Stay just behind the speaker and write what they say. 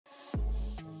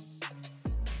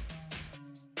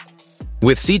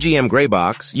With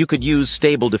cgmGrAIBox, you could use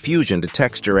stable diffusion to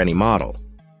texture any model.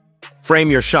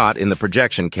 Frame your shot in the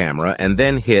projection camera and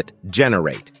then hit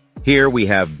Generate. Here we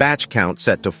have batch count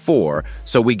set to 4,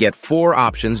 so we get 4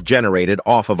 options generated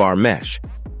off of our mesh.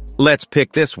 Let's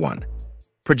pick this one.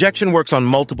 Projection works on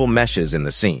multiple meshes in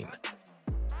the scene.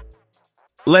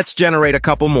 Let's generate a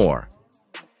couple more.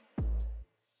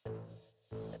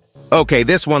 Okay,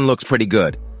 this one looks pretty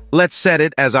good. Let's set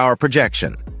it as our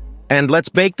projection. And let's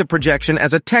bake the projection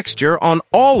as a texture on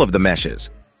all of the meshes.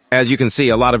 As you can see,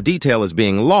 a lot of detail is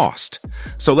being lost.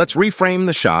 So let's reframe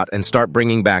the shot and start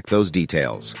bringing back those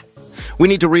details. We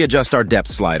need to readjust our depth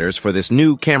sliders for this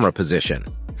new camera position.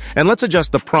 And let's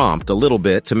adjust the prompt a little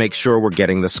bit to make sure we're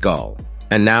getting the skull.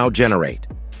 And now generate.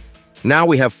 Now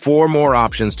we have 4 more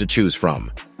options to choose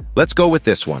from. Let's go with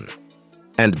this one.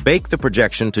 And bake the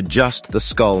projection to just the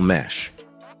skull mesh.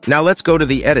 Now let's go to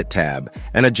the Edit tab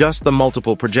and adjust the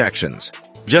multiple projections.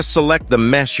 Just select the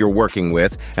mesh you're working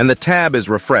with, and the tab is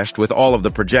refreshed with all of the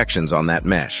projections on that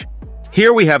mesh.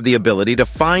 Here we have the ability to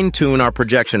fine-tune our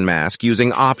projection mask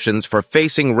using options for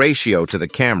facing ratio to the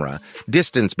camera,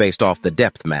 distance based off the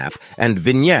depth map, and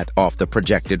vignette off the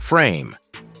projected frame.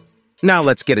 Now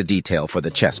let's get a detail for the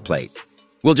chest plate.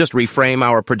 We'll just reframe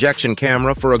our projection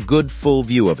camera for a good full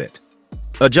view of it.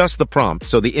 Adjust the prompt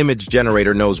so the image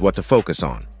generator knows what to focus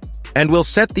on. And we'll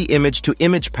set the image to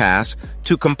image pass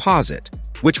to composite,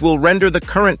 which will render the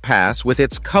current pass with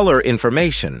its color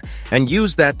information and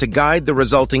use that to guide the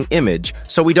resulting image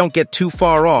so we don't get too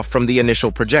far off from the initial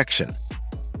projection.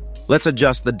 Let's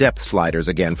adjust the depth sliders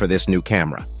again for this new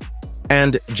camera.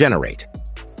 And generate.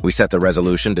 We set the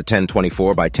resolution to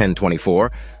 1024 by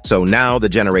 1024, so now the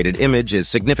generated image is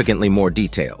significantly more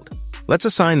detailed. Let's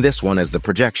assign this one as the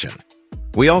projection.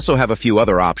 We also have a few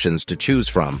other options to choose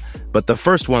from, but the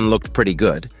first one looked pretty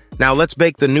good. Now let's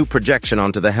bake the new projection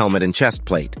onto the helmet and chest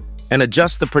plate, and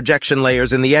adjust the projection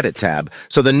layers in the Edit tab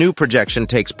so the new projection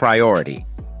takes priority.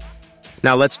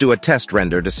 Now let's do a test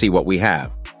render to see what we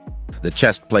have. The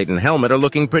chest plate and helmet are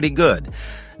looking pretty good.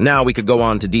 Now we could go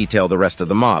on to detail the rest of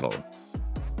the model.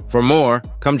 For more,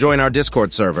 come join our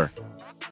Discord server.